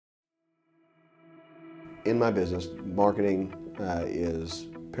In my business, marketing is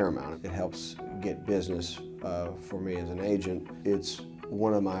paramount. It helps get business for me as an agent. It's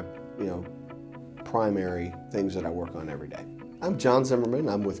one of my, primary things that I work on every day. I'm John Zimmerman.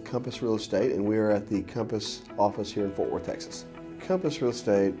 I'm with Compass Real Estate, and we are at the Compass office here in Fort Worth, Texas. Compass Real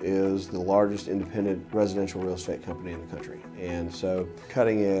Estate is the largest independent residential real estate company in the country. And so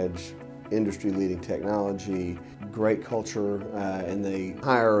cutting edge, industry-leading technology, great culture, and they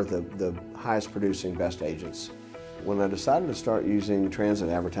hire the highest producing, best agents. When I decided to start using transit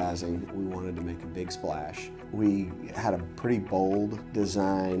advertising, we wanted to make a big splash. We had a pretty bold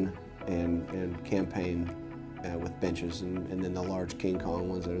design and campaign with benches and then the large King Kong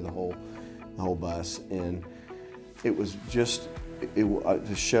ones that are the whole bus. And it was just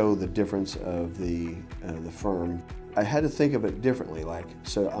to show the difference of the firm. I had to think of it differently.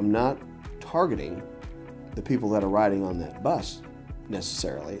 So I'm not targeting the people that are riding on that bus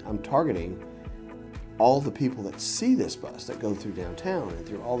necessarily. I'm targeting all the people that see this bus that go through downtown and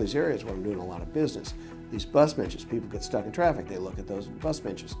through all these areas where I'm doing a lot of business. These bus benches, people get stuck in traffic, they look at those bus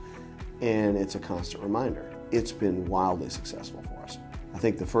benches, and it's a constant reminder. It's been wildly successful for us. I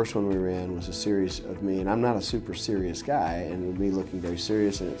think the first one we ran was a series of me, and I'm not a super serious guy, and me looking very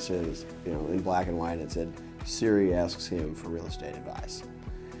serious, and it says, in black and white, it said, Siri asks him for real estate advice.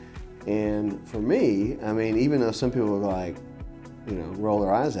 And for me, even though some people are like, roll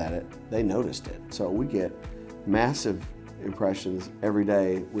their eyes at it, they noticed it. So we get massive impressions every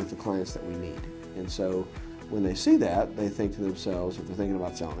day with the clients that we need. And so when they see that, they think to themselves, if they're thinking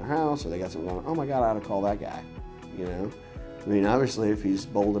about selling their house or they got something going, oh my God, I ought to call that guy, Obviously if he's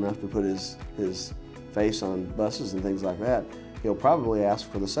bold enough to put his face on buses and things like that, he'll probably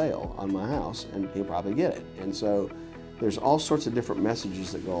ask for the sale on my house and he'll probably get it. And so there's all sorts of different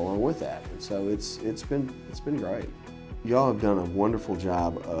messages that go along with that. And so it's been great. Y'all have done a wonderful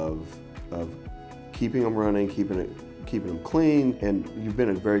job of keeping them running, keeping them clean, and you've been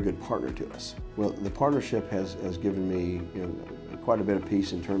a very good partner to us. Well, the partnership has given me quite a bit of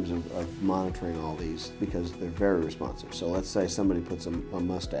peace in terms of monitoring all these because they're very responsive. So let's say somebody puts a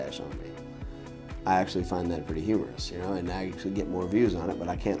mustache on me. I actually find that pretty humorous, and I actually get more views on it, but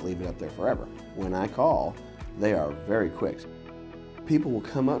I can't leave it up there forever. When I call, they are very quick. People will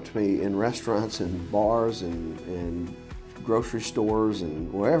come up to me in restaurants and bars and grocery stores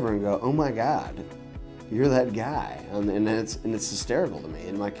and wherever and go, oh my God, you're that guy. And it's hysterical to me.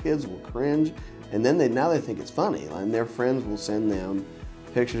 And my kids will cringe, and then now they think it's funny. And their friends will send them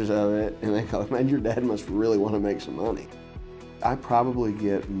pictures of it, and they go, man, your dad must really want to make some money. I probably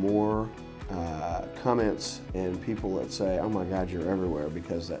get more comments and people that say, oh my God, you're everywhere,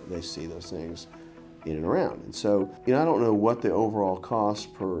 because they see those things in and around. And so, I don't know what the overall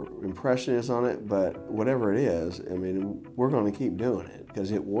cost per impression is on it, but whatever it is, we're going to keep doing it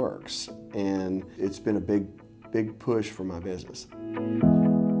because it works. And it's been a big push for my business.